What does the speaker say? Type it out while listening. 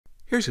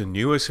Here's a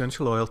new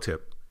essential oil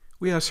tip.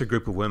 We asked a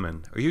group of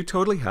women, are you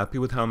totally happy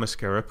with how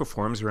mascara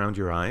performs around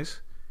your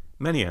eyes?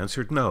 Many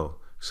answered no,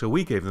 so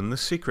we gave them the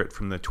secret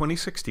from the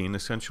 2016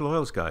 Essential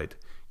Oils Guide.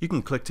 You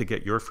can click to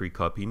get your free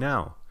copy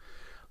now.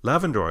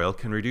 Lavender oil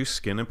can reduce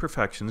skin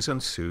imperfections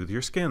and soothe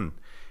your skin.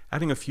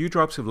 Adding a few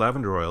drops of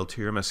lavender oil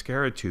to your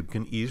mascara tube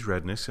can ease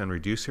redness and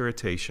reduce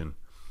irritation.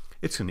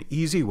 It's an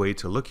easy way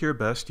to look your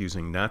best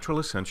using natural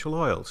essential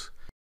oils.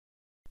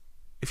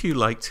 If you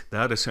liked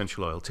that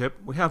essential oil tip,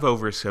 we have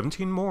over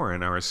 17 more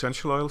in our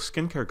Essential Oil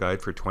Skincare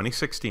Guide for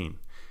 2016.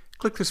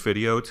 Click this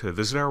video to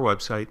visit our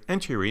website,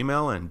 enter your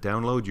email, and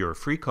download your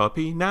free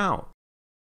copy now.